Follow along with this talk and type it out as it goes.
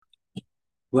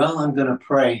Well, I'm going to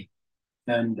pray,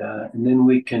 and then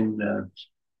we can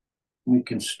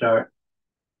start.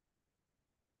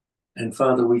 And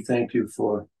Father, we thank you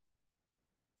for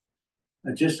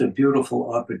just a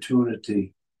beautiful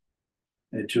opportunity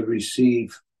to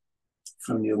receive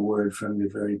from your word, from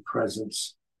your very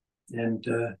presence. And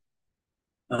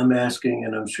I'm asking,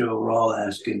 and I'm sure we're all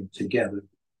asking together,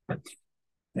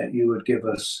 that you would give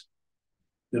us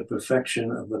the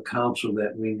perfection of the counsel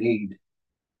that we need.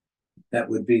 That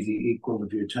would be the equal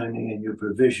of your timing and your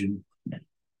provision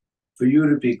for you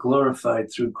to be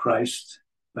glorified through Christ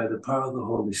by the power of the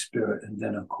Holy Spirit. And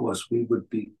then, of course, we would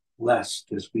be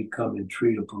blessed as we come in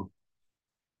treatable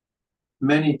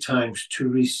many times to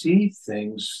receive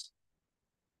things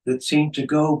that seem to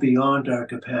go beyond our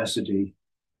capacity.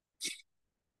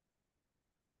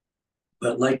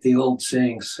 But like the old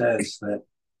saying says, that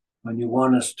when you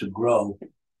want us to grow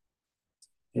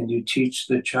and you teach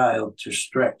the child to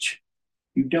stretch,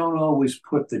 you don't always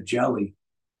put the jelly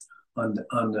on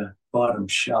the bottom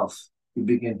shelf. You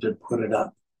begin to put it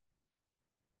up.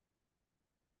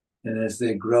 And as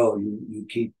they grow, you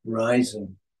keep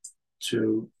rising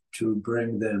to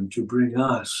bring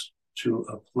us to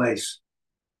a place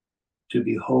to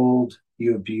behold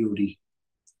your beauty,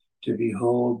 to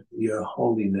behold your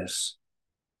holiness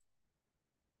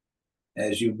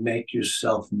as you make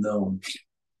yourself known.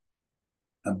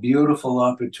 A beautiful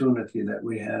opportunity that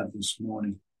we have this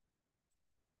morning.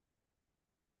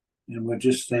 And we're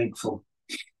just thankful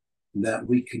that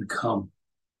we can come.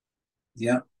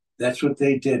 Yeah, that's what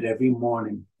they did every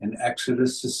morning in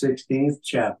Exodus, the 16th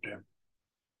chapter.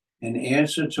 In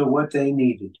answer to what they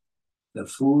needed, the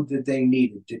food that they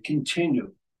needed to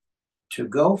continue to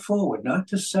go forward, not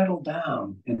to settle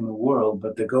down in the world,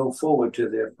 but to go forward to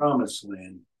their promised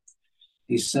land.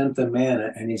 He sent the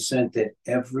manna, and he sent it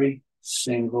every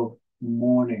single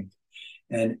morning.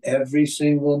 And every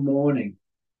single morning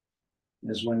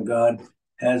is when God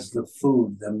has the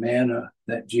food, the manna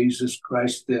that Jesus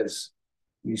Christ is.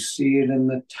 We see it in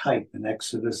the type in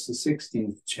Exodus, the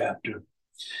 16th chapter.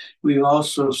 We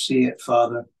also see it,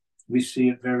 Father, we see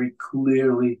it very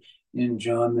clearly in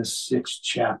John, the 6th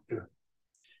chapter.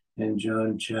 In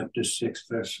John chapter 6,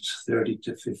 verses 30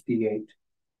 to 58.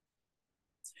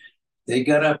 They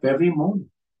got up every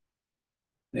morning.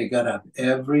 They got up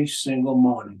every single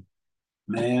morning.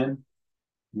 Man,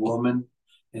 woman,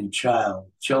 and child.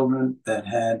 Children that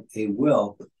had a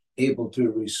will able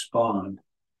to respond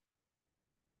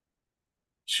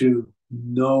to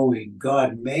knowing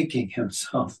God, making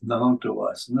himself known to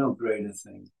us. No greater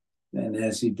thing than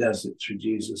as he does it through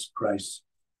Jesus Christ.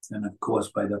 And of course,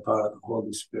 by the power of the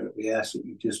Holy Spirit, we ask that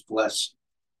you just bless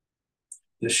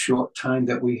the short time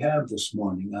that we have this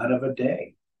morning out of a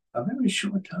day, a very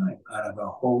short time out of a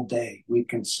whole day. We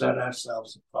can set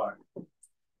ourselves apart.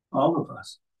 All of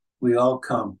us, we all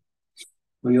come,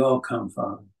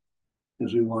 Father,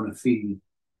 because we want to feed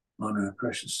on our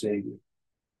precious Savior.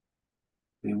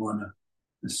 We want to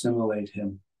assimilate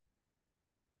him,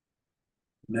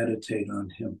 meditate on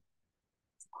him,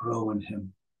 grow in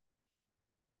him,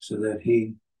 so that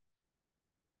he,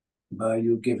 by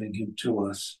you giving him to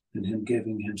us and him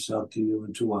giving himself to you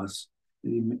and to us,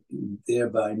 he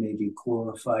thereby may be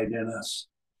glorified in us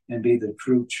and be the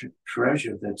true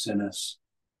treasure that's in us.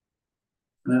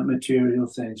 Not material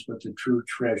things, but the true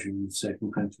treasure in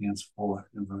 2 Corinthians 4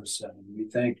 and verse 7. We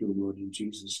thank you, Lord, in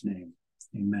Jesus' name.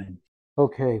 Amen.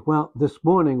 Okay, well, this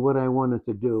morning what I wanted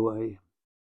to do,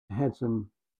 I had some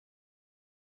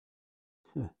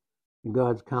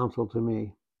God's counsel to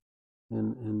me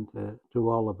and to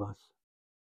all of us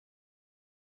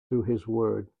through his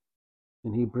word.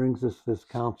 And he brings us this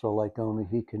counsel like only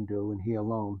he can do, and he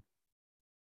alone.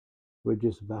 We're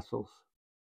just vessels.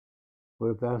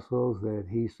 We're vessels that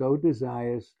he so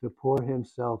desires to pour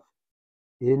himself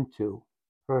into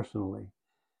personally,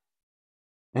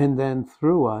 and then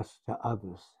through us to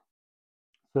others,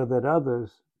 so that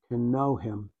others can know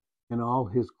him in all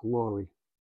his glory.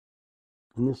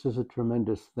 And this is a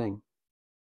tremendous thing.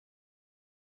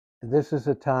 This is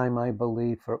a time, I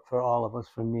believe, for all of us.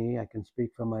 For me, I can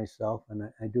speak for myself, and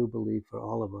I do believe for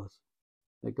all of us,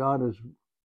 that God is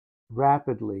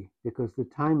rapidly, because the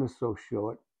time is so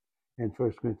short, in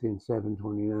 1 Corinthians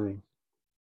 7:29,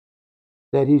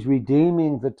 that he's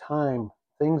redeeming the time,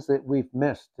 things that we've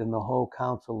missed in the whole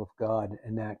counsel of God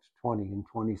in Acts 20 and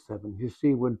 27. You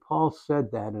see, when Paul said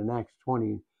that in Acts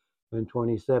 20 and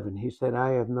 27, he said,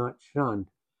 I have not shunned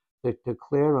to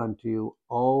declare unto you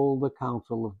all the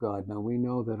counsel of God. Now we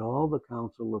know that all the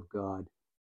counsel of God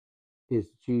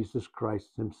is Jesus Christ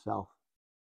himself.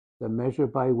 The measure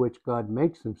by which God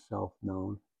makes himself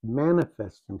known,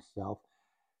 manifests himself,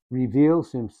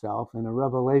 reveals himself in a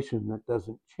revelation that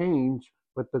doesn't change,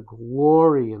 but the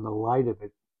glory and the light of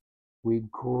it, we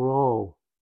grow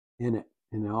in it,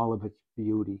 in all of its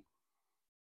beauty.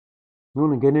 I'm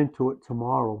going to get into it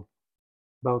tomorrow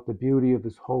about the beauty of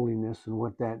his holiness and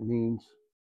what that means,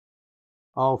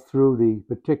 all through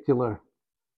the particular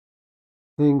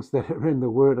things that are in the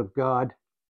Word of God.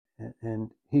 And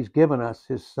he's given us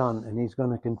his Son, and he's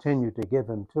going to continue to give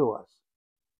him to us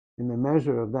in the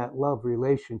measure of that love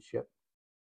relationship,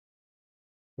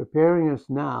 preparing us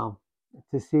now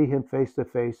to see him face to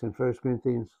face in 1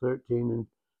 Corinthians 13 and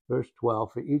verse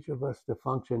 12, for each of us to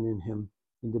function in him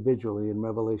individually in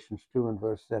Revelations 2 and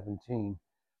verse 17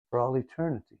 for all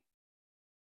eternity.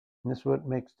 And this is what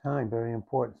makes time very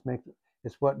important.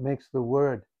 It's what makes the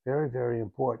Word very, very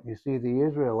important. You see, the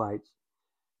Israelites,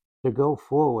 to go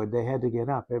forward, they had to get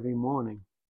up every morning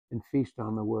and feast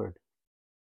on the Word,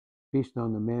 feast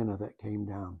on the manna that came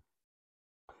down.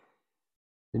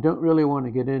 I don't really want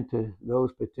to get into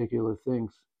those particular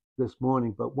things this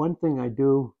morning, but one thing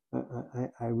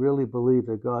I really believe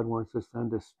that God wants us to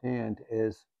understand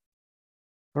is,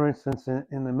 for instance,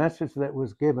 in the message that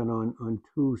was given on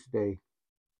Tuesday,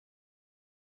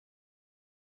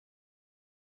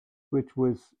 which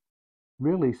was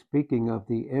really speaking of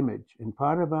the image. And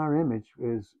part of our image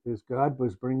is God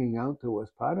was bringing out to us,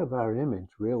 part of our image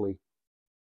really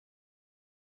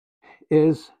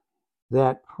is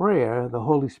that prayer, the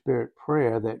Holy Spirit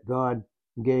prayer that God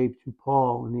gave to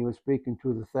Paul when he was speaking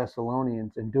to the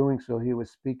Thessalonians. In doing so, he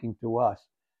was speaking to us.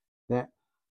 That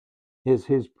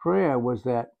his prayer was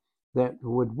that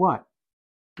would what?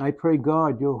 I pray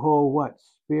God your whole what?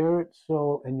 Spirit,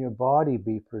 soul, and your body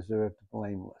be preserved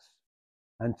blameless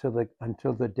until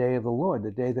the day of the Lord,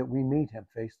 the day that we meet him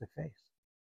face to face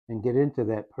and get into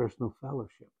that personal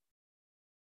fellowship.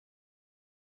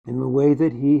 In the way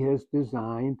that he has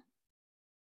designed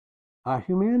our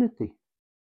humanity,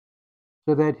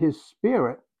 so that his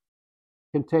Spirit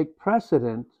can take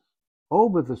precedence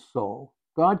over the soul.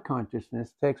 God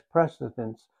consciousness takes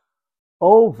precedence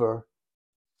over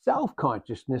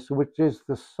self-consciousness, which is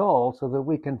the soul, so that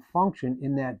we can function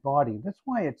in that body. That's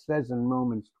why it says in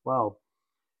Romans 12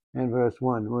 and verse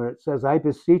 1, where it says, I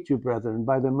beseech you, brethren,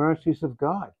 by the mercies of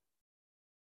God,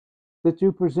 that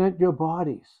you present your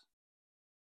bodies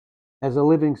as a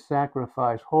living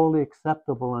sacrifice, wholly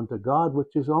acceptable unto God,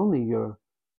 which is only your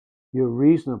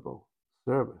reasonable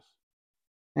service.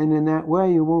 And in that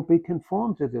way, you won't be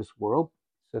conformed to this world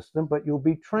system, but you'll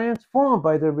be transformed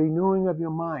by the renewing of your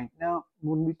mind. Now,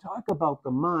 when we talk about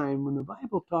the mind, when the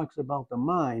Bible talks about the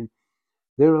mind,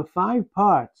 there are 5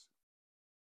 parts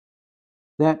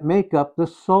that make up the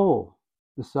soul,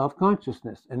 the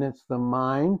self-consciousness. And it's the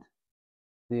mind,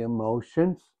 the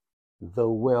emotions, the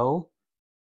will,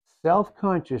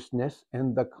 self-consciousness,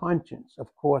 and the conscience, of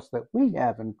course, that we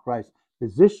have in Christ,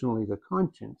 positionally the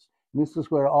conscience. And this is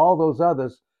where all those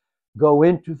others go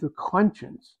into the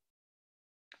conscience,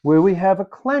 where we have a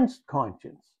cleansed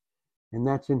conscience. And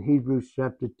that's in Hebrews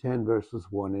chapter 10, verses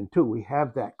 1 and 2. We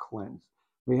have that cleanse.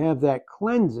 We have that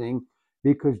cleansing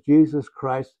because Jesus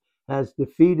Christ has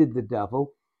defeated the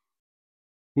devil.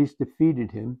 He's defeated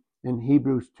him. In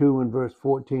Hebrews 2 and verse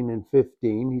 14 and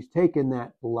 15, he's taken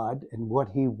that blood and what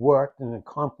he worked and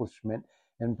accomplishment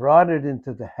and brought it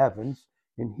into the heavens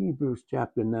in Hebrews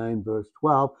chapter 9, verse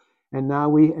 12. And now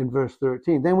we, in verse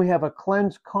 13, then we have a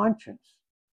cleansed conscience.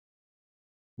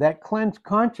 That cleansed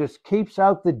conscience keeps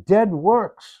out the dead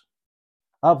works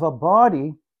of a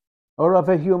body or of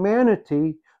a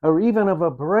humanity or even of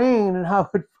a brain and how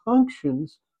it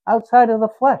functions outside of the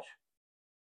flesh.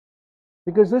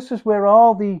 Because this is where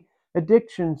all the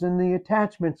addictions and the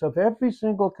attachments of every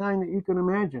single kind that you can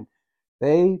imagine,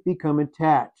 they become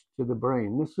attached to the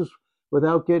brain. This is,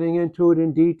 without getting into it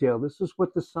in detail, this is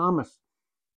what the psalmist,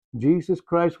 Jesus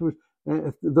Christ was,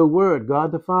 the Word,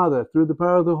 God the Father, through the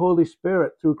power of the Holy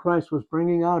Spirit, through Christ, was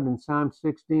bringing out in Psalm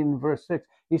 16 verse 6.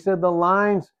 He said, the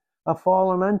lines are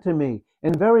fallen unto me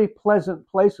in very pleasant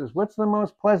places. What's the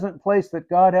most pleasant place that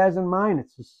God has in mind?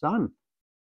 It's his Son,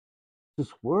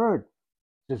 his Word,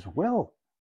 his will.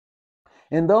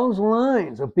 And those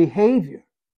lines of behavior,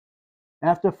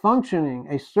 after functioning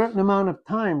a certain amount of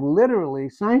time, literally,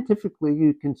 scientifically,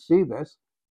 you can see this,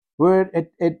 where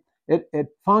it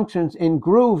functions in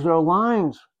grooves or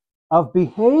lines of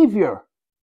behavior.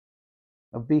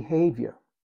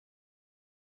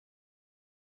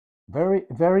 Very,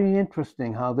 very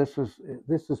interesting how this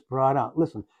is brought out.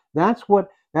 Listen, that's what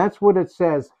it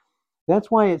says. That's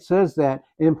why it says that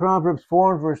in Proverbs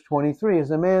 4 and verse 23,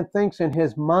 as a man thinks in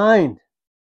his mind,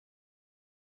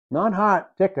 not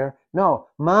heart, ticker, no,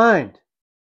 mind.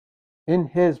 In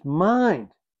his mind,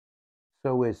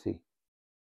 so is he.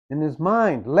 In his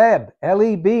mind, Leb,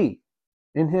 L-E-B,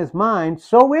 in his mind,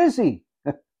 so is he.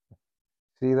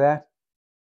 See that?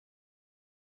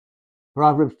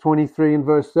 Proverbs 23 and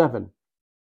verse 7.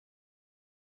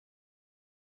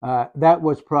 That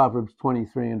was Proverbs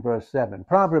 23 and verse 7.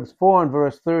 Proverbs 4 and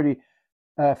verse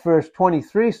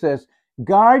 23 says,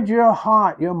 guard your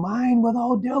heart, your mind with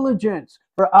all diligence,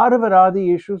 for out of it are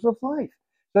the issues of life.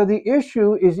 So the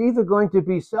issue is either going to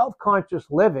be self-conscious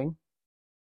living.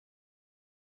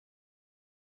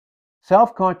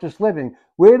 Self-conscious living.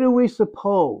 Where do we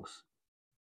suppose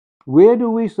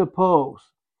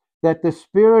that the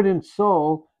spirit and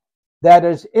soul that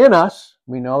is in us,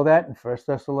 we know that in 1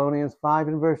 Thessalonians 5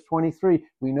 and verse 23,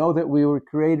 we know that we were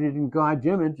created in God's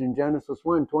image in Genesis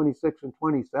 1, 26 and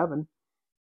 27.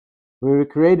 We were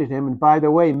created him, and by the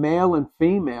way, male and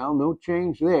female, no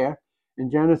change there.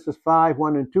 In Genesis 5,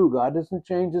 1 and 2, God doesn't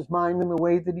change his mind in the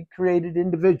way that he created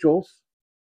individuals.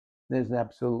 There's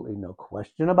absolutely no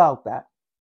question about that.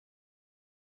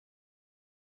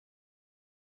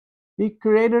 He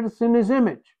created us in his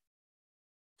image.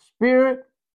 Spirit,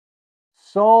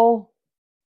 soul,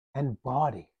 and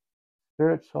body.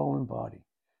 Spirit, soul, and body.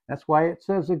 That's why it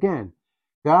says again,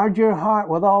 guard your heart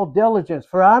with all diligence,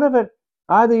 for out of it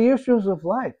are the issues of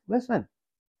life. Listen,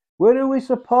 where do we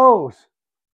suppose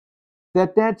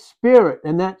that spirit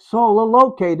and that soul are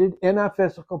located in our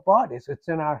physical bodies? It's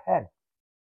in our head.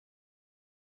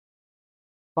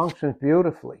 Functions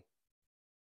beautifully.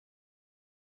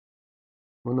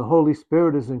 When the Holy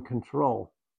Spirit is in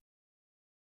control,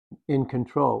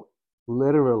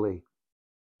 literally,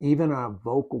 even our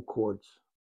vocal cords,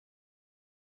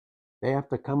 they have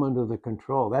to come under the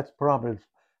control.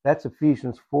 That's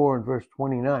Ephesians 4 and verse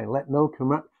 29. Let no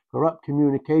corrupt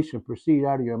communication proceed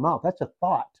out of your mouth. That's a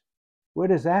thought. Where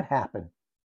does that happen?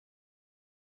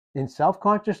 In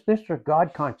self-consciousness or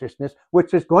God consciousness,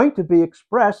 which is going to be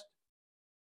expressed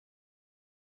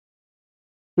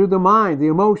through the mind, the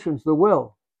emotions, the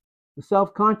will, the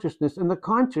self-consciousness, and the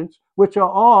conscience, which are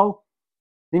all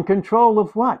in control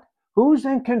of what? Who's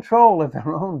in control of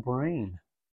their own brain?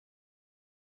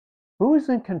 Who is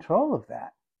in control of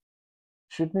that?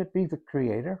 Shouldn't it be the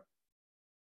Creator?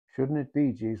 Shouldn't it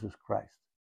be Jesus Christ?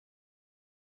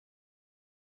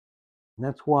 And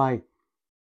that's why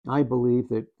I believe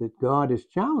that God is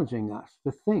challenging us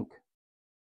to think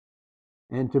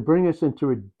and to bring us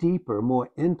into a deeper, more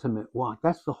intimate walk.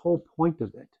 That's the whole point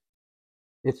of it.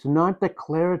 It's not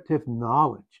declarative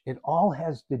knowledge. It all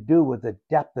has to do with the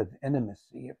depth of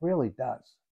intimacy. It really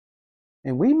does.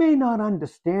 And we may not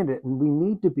understand it, and we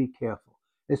need to be careful,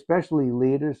 especially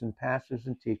leaders and pastors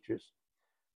and teachers.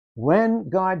 When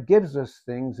God gives us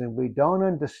things and we don't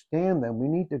understand them, we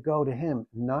need to go to him,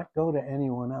 not go to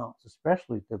anyone else,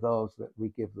 especially to those that we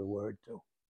give the word to.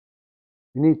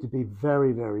 We need to be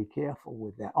very, very careful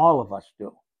with that. All of us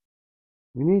do.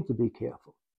 We need to be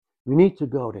careful. We need to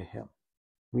go to him.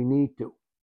 We need to.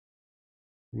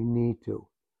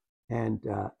 And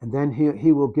then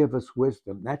he will give us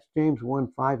wisdom. That's James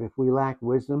 1:5. If we lack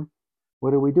wisdom,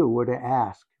 what do? We're to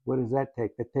ask. What does that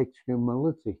take? That takes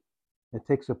humility. It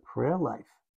takes a prayer life.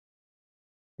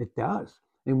 It does.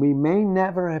 And we may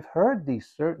never have heard these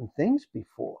certain things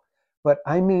before. But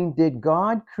I mean, did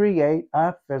God create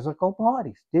our physical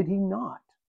bodies? Did he not?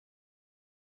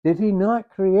 Did he not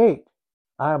create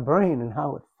our brain and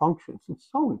how it functions? It's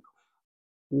so incredible.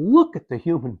 Look at the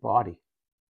human body.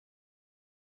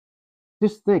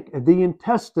 Just think, the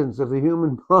intestines of the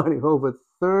human body, over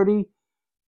 30,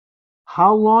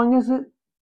 how long is it?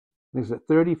 Is it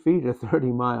 30 feet or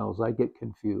 30 miles? I get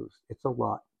confused. It's a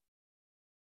lot.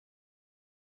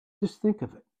 Just think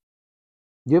of it.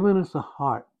 Giving us a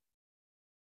heart.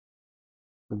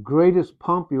 The greatest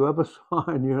pump you ever saw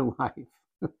in your life.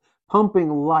 pumping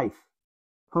life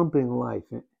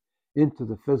into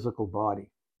the physical body.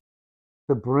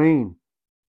 The brain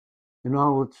and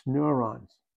all its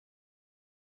neurons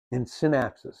and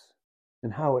synapses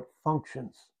and how it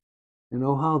functions. You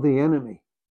know how the enemy,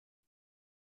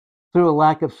 through a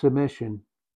lack of submission,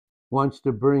 wants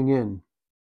to bring in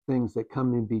things that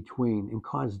come in between and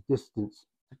cause distance,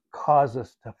 cause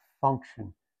us to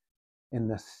function in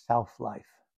the self-life.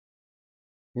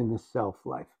 And this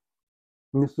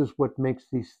is what makes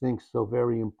these things so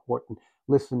very important.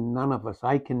 Listen, none of us,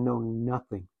 I can know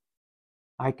nothing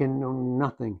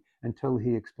until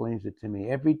he explains it to me.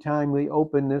 Every time we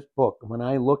open this book, when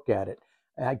I look at it,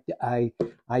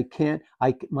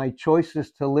 my choice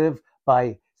is to live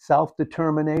by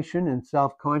self-determination and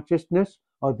self-consciousness,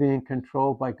 or being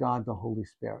controlled by God the Holy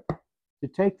Spirit. To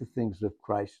take the things of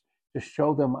Christ, to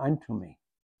show them unto me.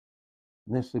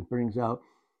 And this brings out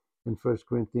in 1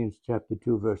 Corinthians chapter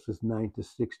 2, verses 9 to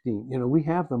 16. We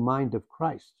have the mind of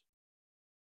Christ.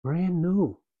 Brand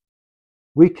new.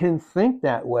 We can think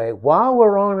that way while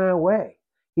we're on our way.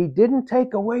 He didn't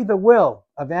take away the will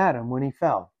of Adam when he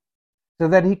fell, so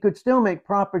that he could still make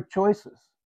proper choices.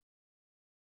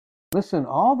 Listen,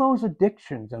 all those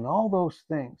addictions and all those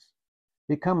things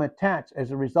become attached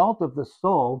as a result of the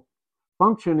soul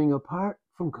functioning apart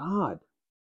from God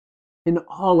in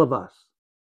all of us.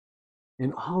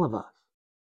 In all of us.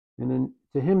 And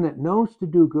to him that knows to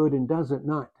do good and does it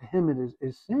not, to him it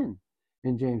is sin,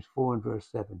 in James 4 and verse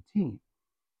 17.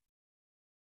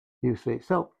 You see,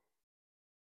 so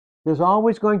there's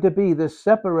always going to be this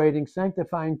separating,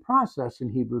 sanctifying process in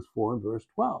Hebrews 4 and verse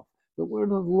 12. The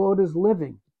word of the Lord is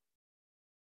living.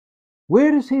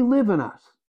 Where does he live in us?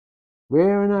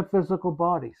 Where in our physical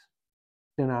bodies?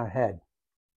 In our head.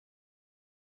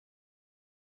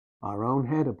 Our own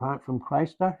head, apart from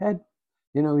Christ, our head.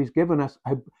 He's given us,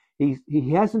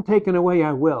 he hasn't taken away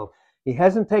our will. He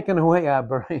hasn't taken away our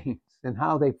brains and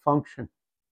how they function.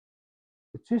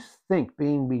 But just think,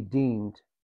 being redeemed,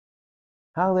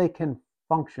 how they can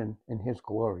function in his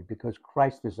glory, because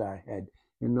Christ is our head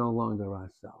and no longer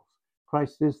ourselves.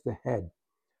 Christ is the head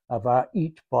of our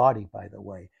each body, by the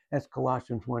way. That's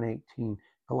Colossians 1:18,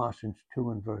 Colossians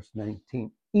 2 and verse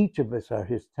 19. Each of us are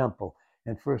his temple.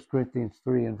 And 1 Corinthians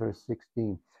 3 and verse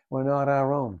 16. We're not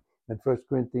our own. And 1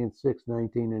 Corinthians 6,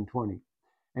 19 and 20.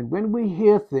 And when we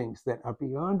hear things that are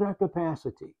beyond our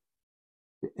capacity,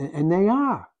 and they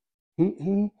are,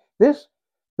 the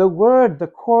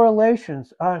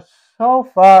correlations are so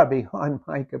far beyond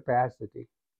my capacity,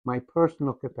 my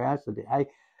personal capacity.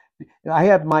 I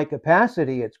have my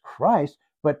capacity, it's Christ,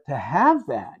 but to have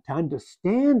that, to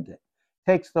understand it,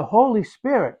 takes the Holy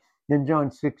Spirit in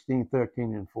John 16,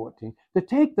 13, and 14, to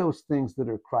take those things that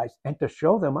are Christ and to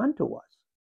show them unto us.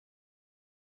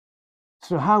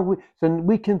 So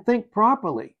we can think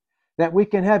properly, that we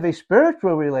can have a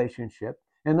spiritual relationship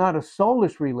and not a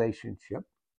soulish relationship,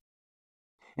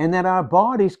 and that our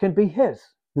bodies can be his.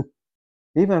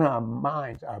 Even our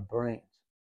minds, our brains.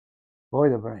 Boy,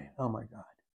 the brain, oh my God.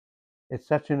 It's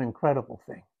such an incredible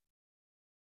thing.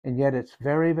 And yet it's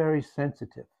very, very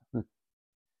sensitive.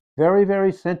 Very,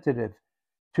 very sensitive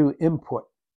to input,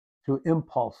 to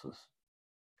impulses,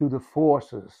 to the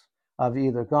forces of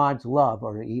either God's love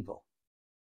or evil.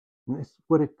 And that's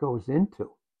what it goes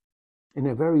into in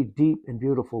a very deep and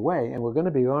beautiful way. And we're going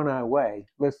to be on our way.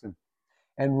 Listen.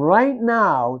 And right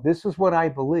now, this is what I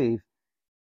believe.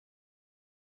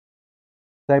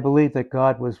 I believe that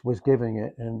God was giving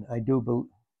it, and I do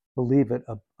believe it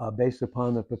based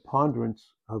upon the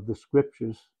preponderance of the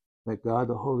scriptures that God,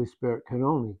 the Holy Spirit, can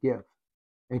only give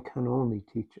and can only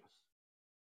teach us.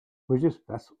 We're just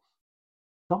vessels.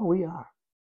 That's all we are.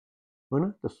 We're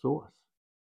not the source.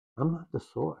 I'm not the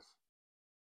source.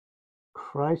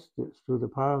 Christ is, through the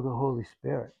power of the Holy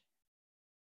Spirit.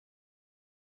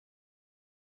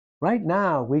 Right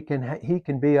now, he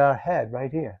can be our head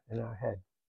right here in our head.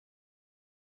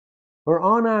 We're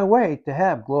on our way to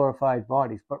have glorified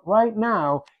bodies, but right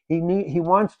now, he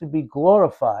wants to be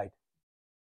glorified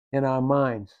in our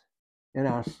minds, in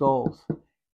our souls,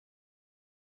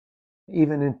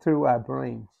 even through our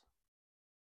brains.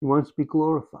 He wants to be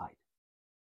glorified.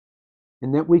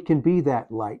 And that we can be that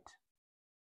light.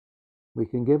 We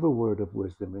can give a word of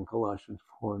wisdom in Colossians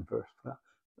 4 and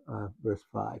verse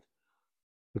 5.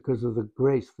 Because of the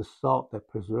grace, the salt that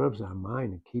preserves our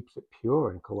mind and keeps it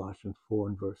pure in Colossians 4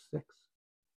 and verse 6.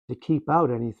 To keep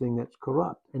out anything that's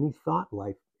corrupt, any thought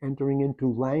life entering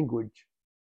into language.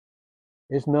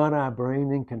 Is not our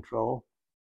brain in control?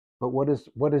 But what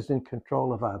is in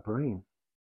control of our brain?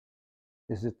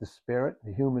 Is it the spirit,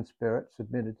 the human spirit,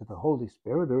 submitted to the Holy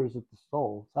Spirit, or is it the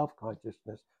soul,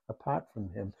 self-consciousness, apart from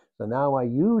him? So now I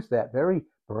use that very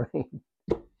brain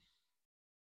to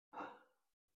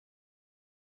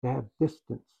have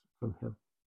distance from him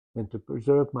and to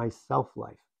preserve my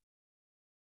self-life.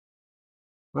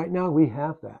 Right now we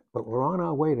have that, but we're on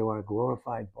our way to our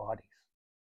glorified bodies.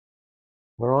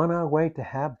 We're on our way to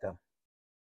have them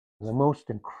in the most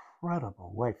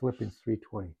incredible way. Philippians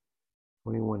 3:20,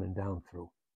 21 and down through.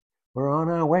 We're on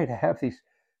our way to have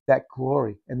that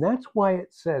glory. And that's why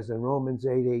it says in Romans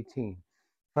 8:18,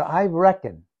 for I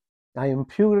reckon, I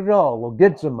impute it all,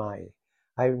 logizomai,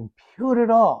 I impute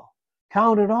it all,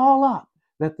 count it all up,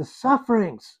 that the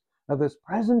sufferings of this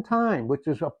present time, which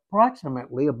is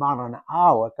approximately about an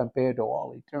hour compared to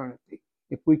all eternity,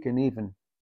 if we can even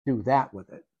do that with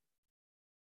it.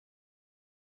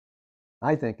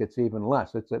 I think it's even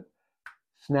less. It's a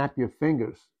snap your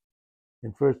fingers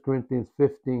in 1 Corinthians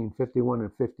 15, 51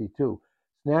 and 52.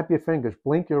 Snap your fingers,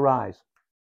 blink your eyes.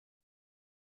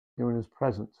 You're in his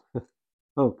presence.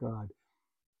 Oh, God.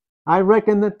 I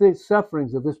reckon that the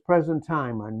sufferings of this present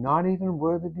time are not even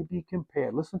worthy to be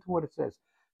compared. Listen to what it says.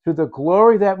 To the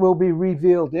glory that will be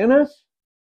revealed in us,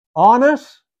 on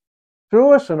us,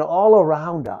 through us, and all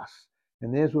around us.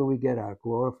 And there's where we get our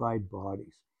glorified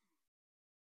bodies.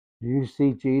 Do you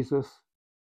see Jesus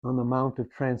on the Mount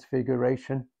of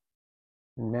Transfiguration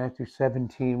in Matthew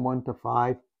 17,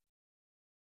 1-5?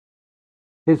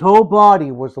 His whole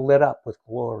body was lit up with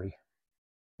glory.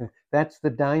 That's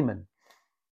the diamond.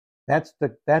 That's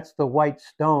the white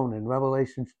stone in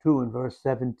Revelation 2 and verse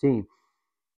 17.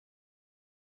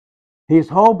 His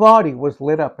whole body was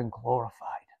lit up and glorified.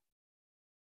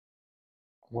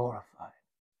 Glorified.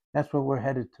 That's where we're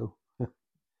headed to.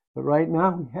 But right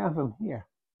now we have him here.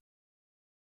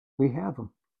 We have him.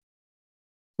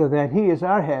 So that he is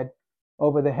our head.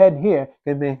 Over the head here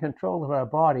can be in control of our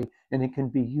body, and it can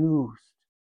be used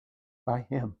by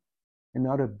him and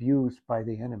not abused by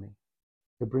the enemy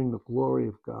to bring the glory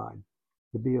of God,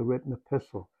 to be a written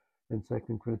epistle in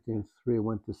 2 Corinthians 3,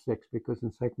 1-6, because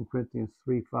in 2 Corinthians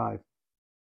 3, 5,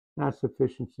 our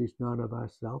sufficiency is not of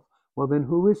ourselves. Well, then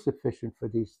who is sufficient for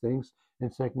these things?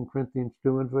 In 2 Corinthians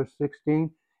 2 and verse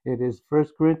 16, it is 1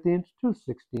 Corinthians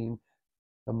 2:16,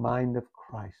 the mind of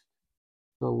Christ.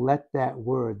 So let that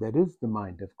word that is the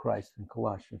mind of Christ in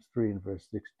Colossians 3 and verse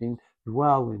 16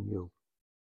 dwell in you.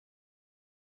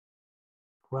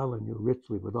 Dwell in you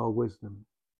richly with all wisdom,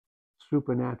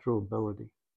 supernatural ability.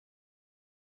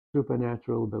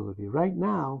 Supernatural ability. Right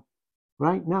now,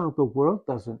 the world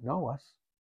doesn't know us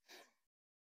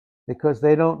because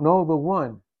they don't know the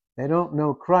one. They don't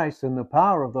know Christ and the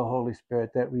power of the Holy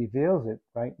Spirit that reveals it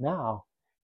right now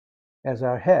as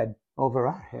our head over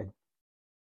our head.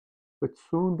 But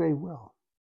soon they will.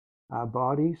 Our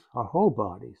bodies, our whole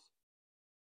bodies,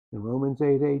 in Romans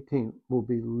 8:18, will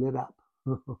be lit up.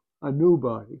 Our new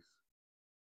bodies,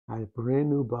 our brand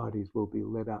new bodies will be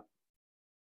lit up,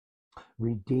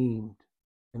 redeemed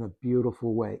in a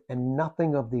beautiful way, and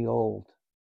nothing of the old,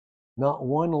 not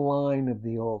one line of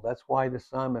the old. That's why the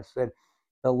psalmist said,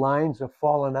 the lines are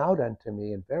fallen out unto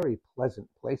me in very pleasant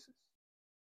places.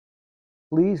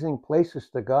 Pleasing places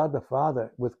to God the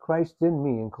Father with Christ in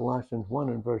me in Colossians 1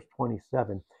 and verse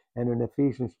 27, and in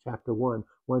Ephesians chapter 1,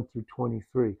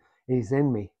 1-23. He's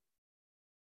in me.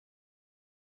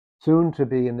 Soon to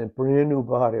be in a brand new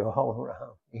body all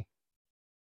around me.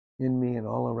 In me and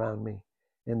all around me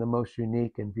in the most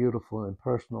unique and beautiful and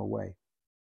personal way.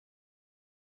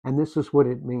 And this is what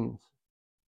it means.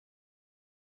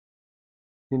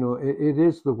 You know, it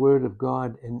is the Word of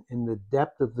God in the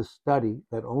depth of the study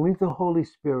that only the Holy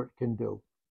Spirit can do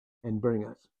and bring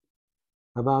us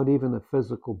about even the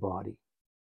physical body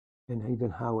and even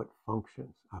how it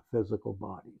functions, our physical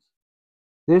bodies.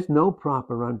 There's no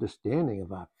proper understanding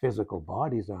of our physical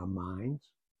bodies, our minds,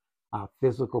 our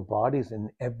physical bodies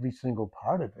and every single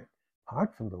part of it,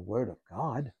 apart from the Word of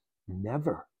God.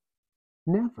 Never.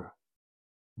 Never.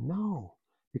 No.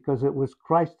 Because it was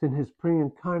Christ in his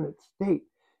pre-incarnate state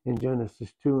in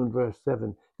Genesis 2 and verse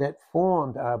 7 that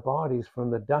formed our bodies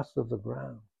from the dust of the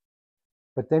ground.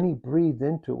 But then he breathed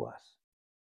into us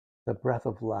the breath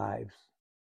of lives.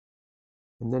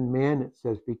 And then man, it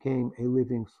says, became a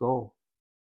living soul.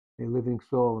 A living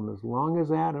soul. And as long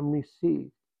as Adam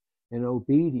received in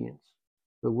obedience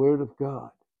the Word of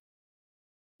God,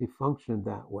 he functioned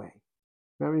that way.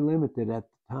 Very limited at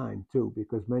the time, too,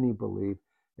 because many believe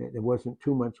that it wasn't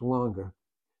too much longer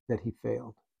that he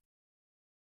failed.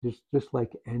 Just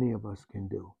like any of us can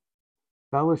do.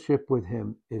 Fellowship with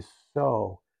him is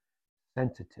so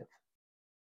sensitive.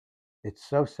 It's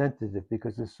so sensitive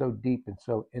because it's so deep and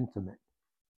so intimate.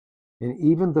 And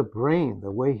even the brain,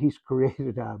 the way he's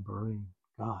created our brain,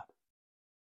 God,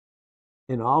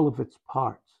 in all of its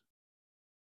parts,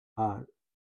 are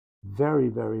very,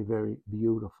 very, very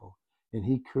beautiful. And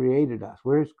he created us.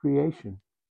 Where is creation?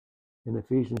 In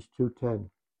Ephesians 2:10.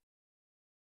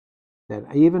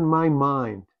 That even my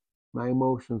mind, my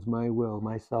emotions, my will,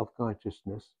 my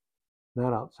self-consciousness,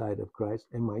 not outside of Christ,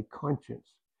 and my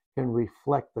conscience can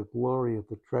reflect the glory of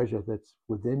the treasure that's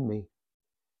within me.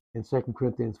 In 2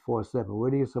 Corinthians 4:7,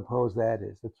 where do you suppose that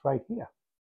is? It's right here.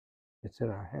 It's in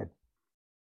our head.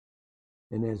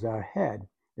 And as our head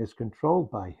is controlled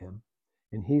by him,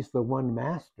 and he's the one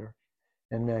master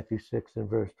in Matthew 6 and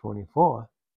verse 24,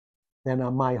 then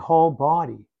my whole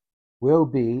body will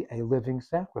be a living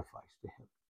sacrifice to him.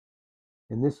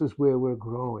 And this is where we're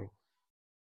growing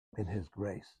in his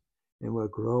grace, and we're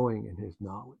growing in his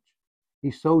knowledge.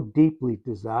 He so deeply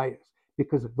desires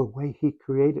because of the way he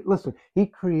created. Listen, he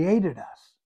created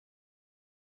us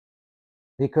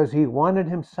because he wanted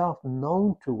himself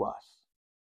known to us.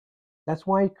 That's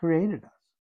why he created us.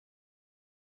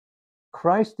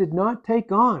 Christ did not take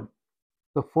on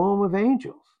the form of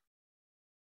angels.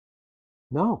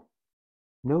 No,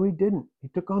 he didn't. He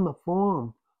took on the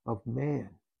form of man.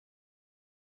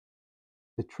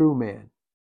 The true man,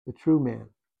 the true man,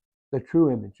 the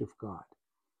true image of God.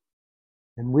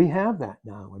 And we have that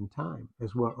now in time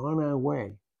as we're on our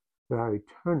way to our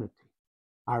eternity,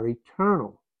 our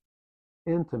eternal,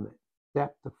 intimate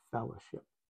depth of fellowship.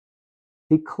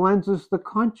 He cleanses the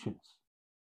conscience.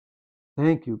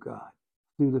 Thank you, God,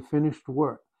 through the finished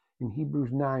work in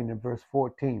Hebrews 9 and verse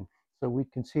 14, so we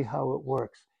can see how it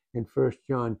works in 1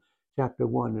 John chapter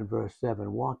 1 and verse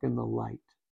 7. Walk in the light.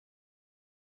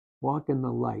 Walk in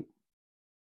the light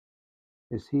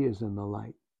as he is in the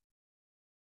light.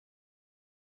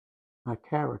 Our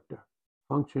character,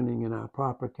 functioning in our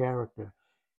proper character.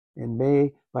 And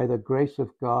may, by the grace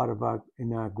of God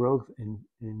in our growth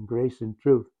in grace and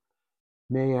truth,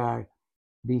 may our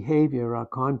behavior, our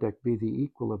conduct be the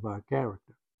equal of our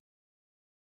character.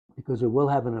 Because it will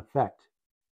have an effect.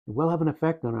 It will have an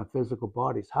effect on our physical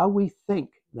bodies. How we think,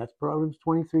 that's Proverbs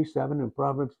 23:7 and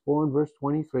Proverbs 4 and verse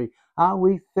 23. How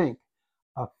we think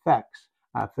affects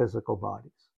our physical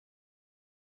bodies.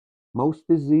 Most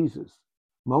diseases,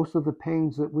 most of the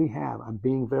pains that we have, I'm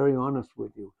being very honest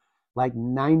with you, like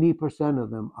 90% of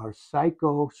them are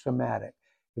psychosomatic,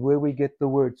 where we get the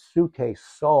word psyche,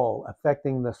 soul,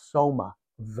 affecting the soma,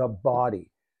 the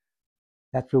body.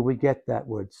 That's where we get that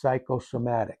word,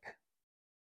 psychosomatic.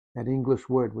 That English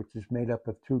word, which is made up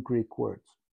of two Greek words.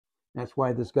 That's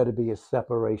why there's got to be a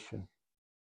separation.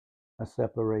 A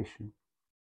separation.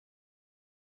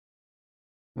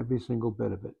 Every single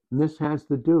bit of it. And this has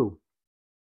to do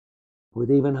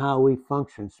with even how we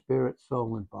function, spirit,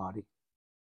 soul, and body.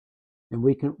 And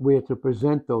we are to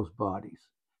present those bodies.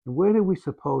 And where do we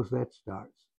suppose that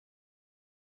starts?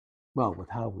 Well, with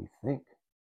how we think.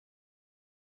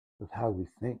 With how we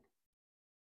think.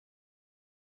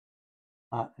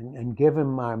 And give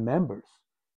him our members.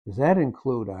 Does that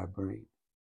include our brain?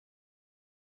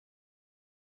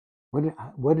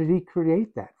 What did he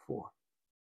create that for?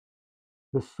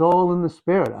 The soul and the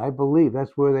spirit, I believe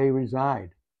that's where they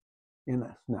reside in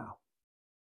us now.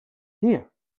 Here.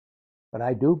 But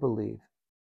I do believe,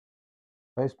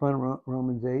 based upon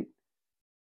Romans 8,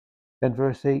 and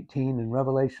verse 18, and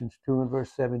Revelations 2 and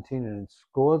verse 17, and in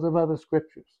scores of other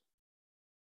scriptures,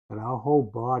 that our whole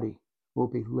body will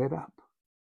be lit up.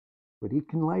 But he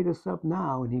can light us up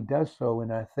now, and he does so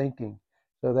in our thinking,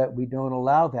 so that we don't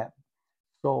allow that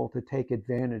soul to take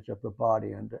advantage of the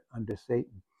body under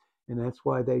Satan. And that's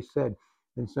why they said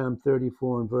in Psalm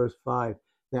 34 and verse 5,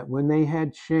 that when they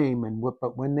had shame,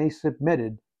 but when they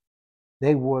submitted,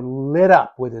 they were lit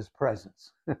up with his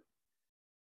presence.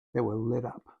 They were lit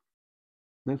up.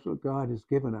 That's what God has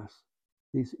given us,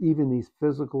 even these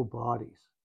physical bodies,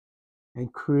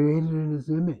 and created in his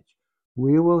image.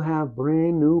 We will have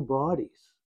brand new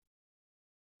bodies.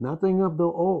 Nothing of the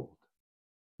old.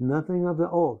 Nothing of the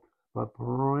old, but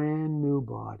brand new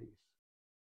bodies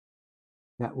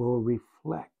that will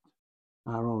reflect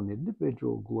our own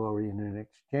individual glory in an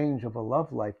exchange of a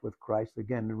love life with Christ,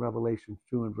 again in Revelation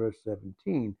 2 and verse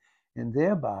 17, and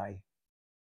thereby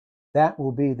that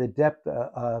will be the depth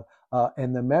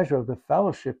and the measure of the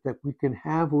fellowship that we can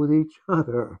have with each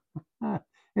other.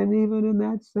 And even in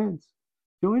that sense,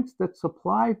 joints that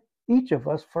supply each of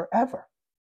us forever.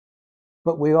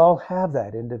 But we all have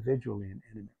that individually and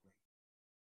intimately.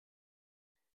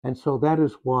 And so that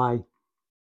is why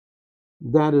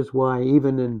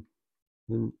even in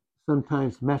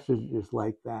sometimes messages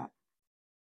like that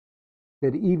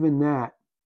even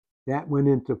that went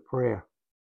into prayer.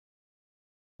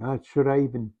 God, should I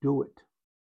even do it?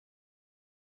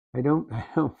 I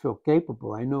don't feel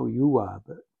capable. I know you are,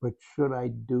 but should I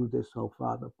do this? Oh,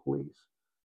 Father, please,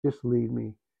 just lead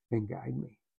me and guide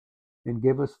me and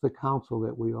give us the counsel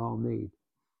that we all need.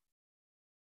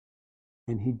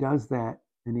 And he does that,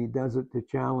 and he does it to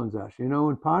challenge us.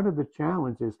 And part of the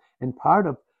challenge is, and part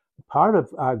of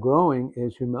our growing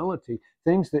is humility,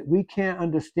 things that we can't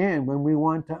understand when we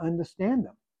want to understand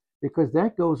them, because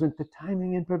that goes into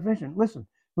timing and provision. Listen,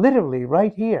 literally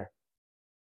right here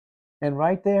and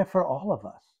right there for all of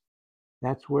us.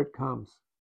 That's where it comes.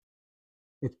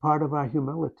 It's part of our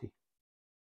humility.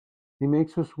 He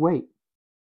makes us wait.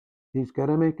 He's got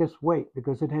to make us wait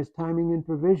because it has timing and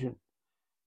provision.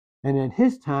 And in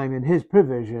his time and his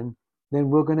provision, then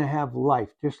we're going to have life,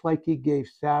 just like he gave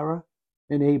Sarah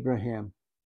and Abraham.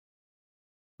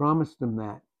 Promised them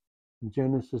that in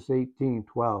Genesis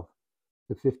 18:12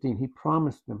 to 15. He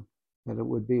promised them that it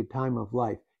would be a time of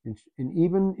life. And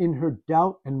even in her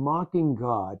doubt and mocking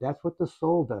God, that's what the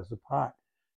soul does apart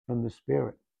from the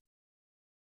Spirit,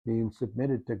 being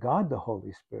submitted to God the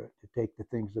Holy Spirit to take the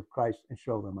things of Christ and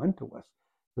show them unto us,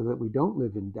 so that we don't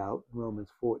live in doubt, Romans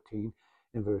 14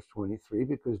 and verse 23,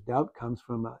 because doubt comes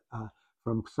from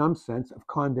some sense of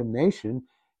condemnation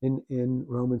in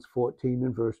Romans 14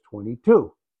 and verse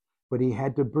 22. But he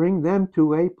had to bring them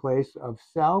to a place of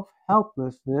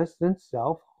self-helplessness and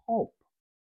self-hope.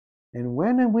 And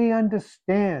when we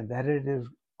understand that it is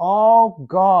all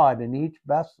God in each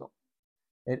vessel,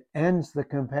 it ends the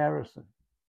comparison.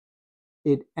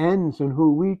 It ends in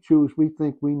who we choose we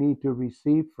think we need to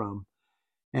receive from.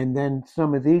 And then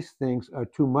some of these things are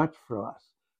too much for us.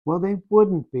 Well, they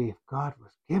wouldn't be if God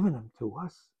was giving them to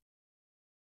us.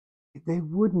 They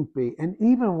wouldn't be. And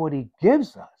even what he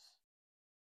gives us,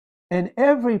 and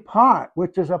every part,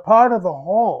 which is a part of the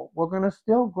whole, we're going to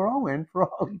still grow in for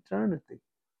all eternity.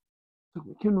 So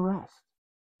we can rest.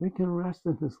 We can rest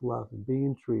in his love and be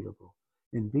entreatable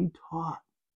and be taught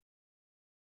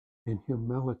in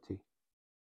humility.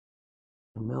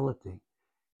 Humility.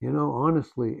 You know,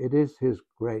 honestly, it is his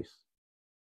grace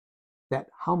that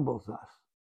humbles us.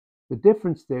 The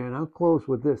difference there, and I'll close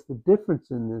with this, the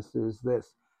difference in this is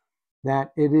this,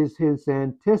 that it is his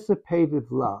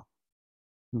anticipated love.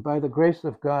 And by the grace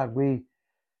of God, we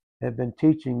have been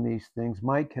teaching these things.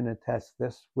 Mike can attest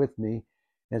this with me,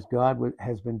 as God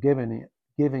has been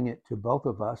giving it to both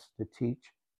of us to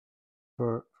teach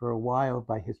for a while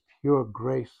by his pure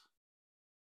grace.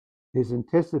 His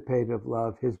anticipative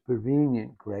love, his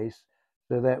prevenient grace,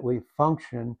 so that we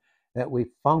function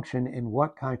in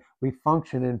what kind? We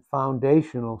function in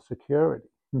foundational security.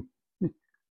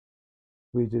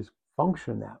 We just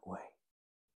function that way.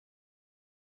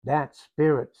 That's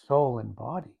spirit, soul, and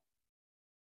body.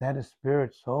 That is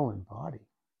spirit, soul, and body.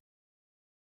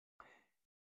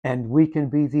 And we can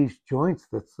be these joints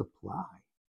that supply.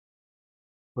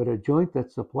 But a joint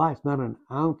that supplies, not an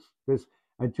ounce, there's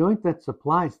a joint that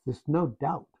supplies, there's no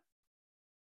doubt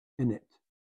in it.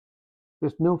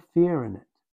 There's no fear in it.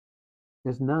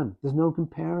 There's none. There's no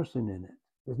comparison in it.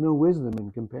 There's no wisdom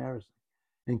in comparison,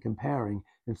 in comparing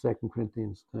in 2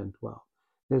 Corinthians 10:12.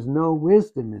 There's no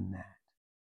wisdom in that.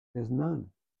 There's none.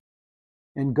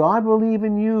 And God will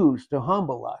even use to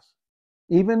humble us,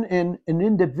 even in an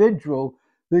individual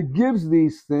that gives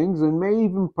these things and may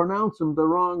even pronounce them the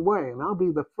wrong way. And I'll be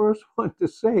the first one to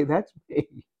say, that's me.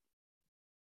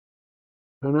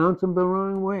 Pronounce them the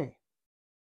wrong way.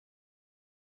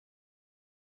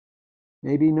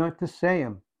 Maybe not to say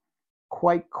them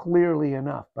quite clearly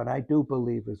enough, but I do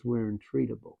believe as we are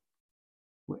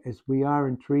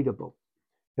entreatable,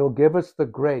 he'll give us the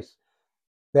grace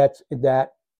that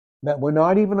we're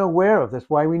not even aware of. That's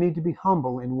why we need to be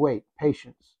humble and wait,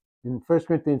 patience. In 1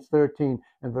 Corinthians 13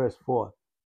 and verse 4,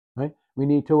 right? We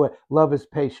need to love is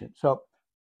patient. So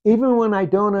even when I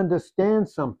don't understand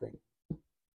something,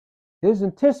 his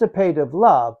anticipative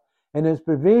love and his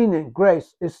prevenient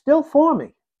grace is still for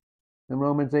me. In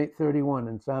Romans 8:31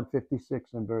 and Psalm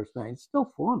 56 and verse 9, it's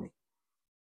still for me.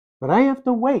 But I have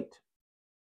to wait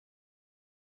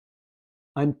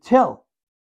until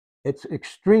it's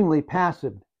extremely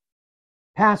passive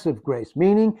grace,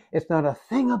 meaning it's not a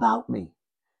thing about me.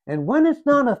 And when it's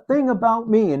not a thing about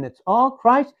me and it's all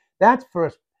Christ, that's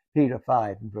 1 Peter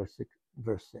 5 and verse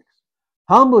 6.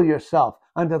 Humble yourself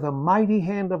under the mighty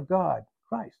hand of God,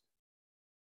 Christ.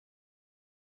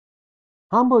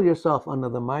 Humble yourself under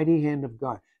the mighty hand of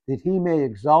God, that he may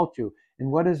exalt you.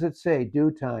 And what does it say?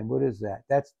 Due time. What is that?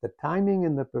 That's the timing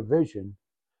and the provision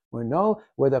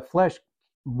where the flesh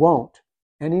won't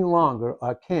any longer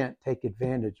or can't take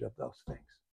advantage of those things.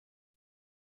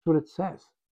 That's what it says.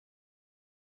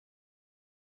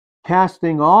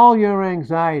 Casting all your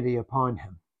anxiety upon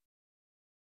him.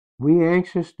 We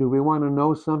anxious? Do we want to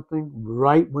know something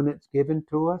right when it's given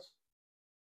to us?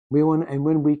 And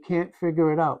when we can't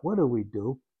figure it out, what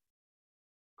do?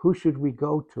 Who should we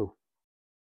go to?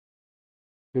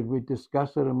 Should we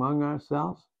discuss it among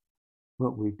ourselves,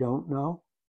 what we don't know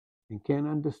and can't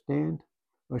understand?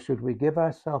 Or should we give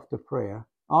ourselves to prayer,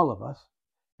 all of us,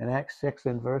 in Acts 6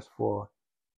 and verse 4,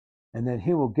 and then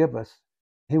he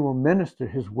will minister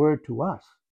his word to us.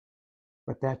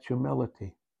 But that's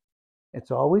humility.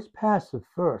 It's always passive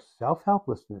first,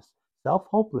 self-helplessness,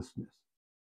 self-hopelessness.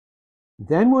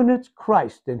 Then when it's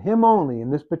Christ and him only in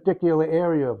this particular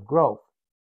area of growth,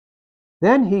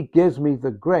 then he gives me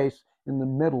the grace in the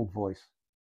middle voice.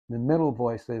 The middle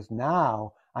voice says,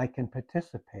 now I can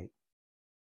participate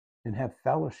and have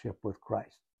fellowship with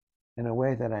Christ in a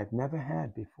way that I've never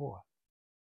had before.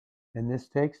 And this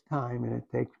takes time and it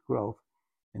takes growth.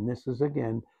 And this is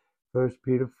again, 1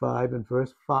 Peter 5 and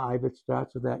verse 5. It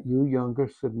starts with that, you younger,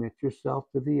 submit yourself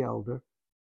to the elder.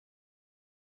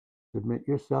 Submit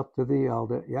yourself to the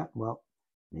elder. Yeah, well,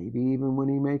 maybe even when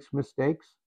he makes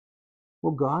mistakes,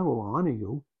 well, God will honor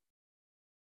you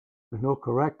and he'll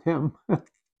correct him.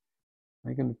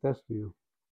 I can attest to you.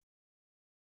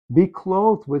 Be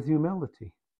clothed with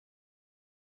humility.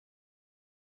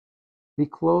 Be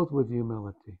clothed with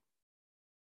humility.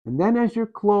 And then as you're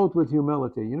clothed with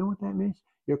humility, you know what that means?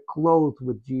 You're clothed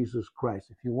with Jesus Christ.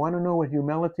 If you want to know what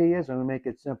humility is, I'm going to make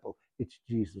it simple. It's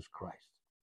Jesus Christ.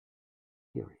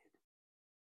 Period.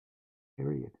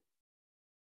 Period.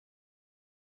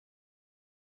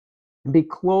 And be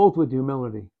clothed with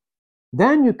humility.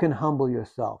 Then you can humble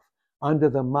yourself under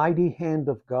the mighty hand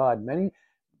of God.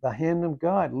 The hand of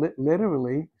God,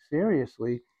 literally,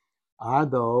 seriously, are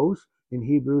those in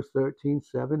Hebrews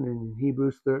 13:7 and in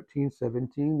Hebrews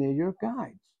 13:17. They're your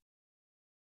guides.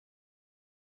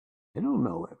 They don't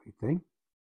know everything.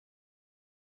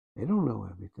 They don't know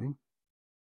everything.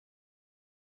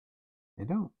 They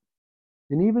don't.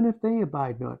 And even if they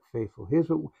abide not faithful, here's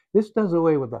what this does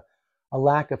away with a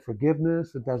lack of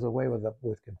forgiveness. It does away with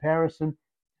comparison.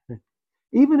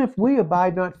 Even if we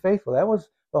abide not faithful, that was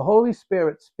the Holy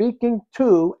Spirit speaking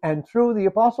to and through the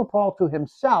Apostle Paul to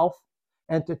himself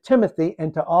and to Timothy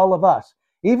and to all of us.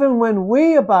 Even when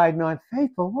we abide not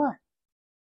faithful, what?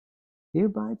 He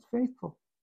abides faithful.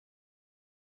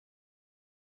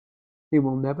 He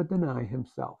will never deny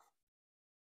himself.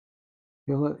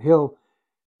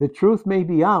 The truth may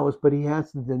be ours, but he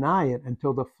has to deny it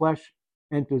until the flesh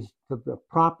enters the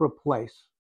proper place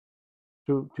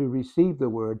to receive the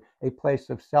word, a place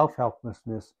of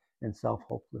self-helplessness and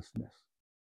self-hopelessness.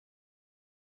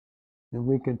 And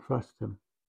we can trust him.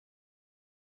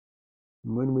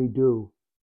 And when we do,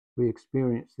 we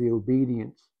experience the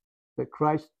obedience that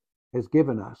Christ has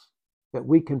given us, that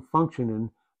we can function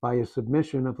in by a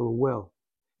submission of the will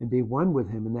and be one with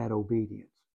him in that obedience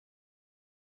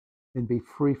and be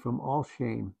free from all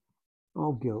shame,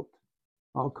 all guilt,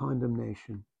 all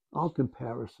condemnation, all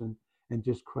comparison, and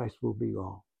just Christ will be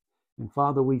all. And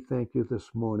Father, we thank you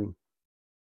this morning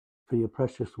for your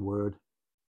precious word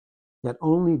that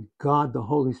only God, the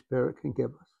Holy Spirit, can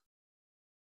give us.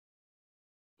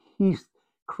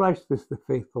 Christ is the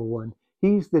faithful one.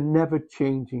 He's the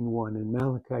never-changing one in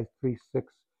Malachi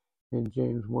 3:6 and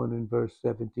James 1 and verse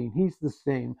 17. He's the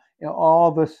same,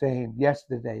 all the same,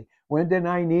 yesterday. When did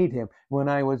I need him? When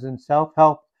I was in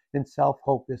self-help and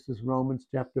self-hope. This is Romans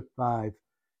chapter 5,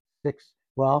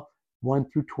 1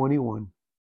 through 21.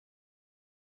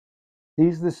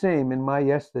 He's the same in my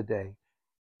yesterday.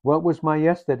 What was my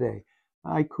yesterday?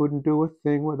 I couldn't do a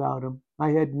thing without him.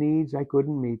 I had needs, I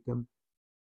couldn't meet them.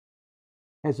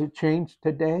 Has it changed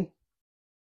today?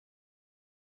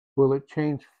 Will it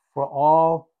change for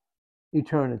all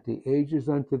eternity, ages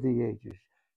unto the ages?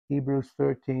 Hebrews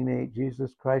 13:8,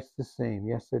 Jesus Christ the same,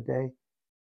 yesterday,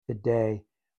 today.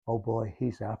 Oh boy,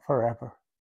 he's our forever.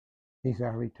 He's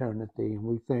our eternity. And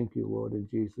we thank you, Lord, in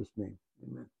Jesus' name.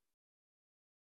 Amen.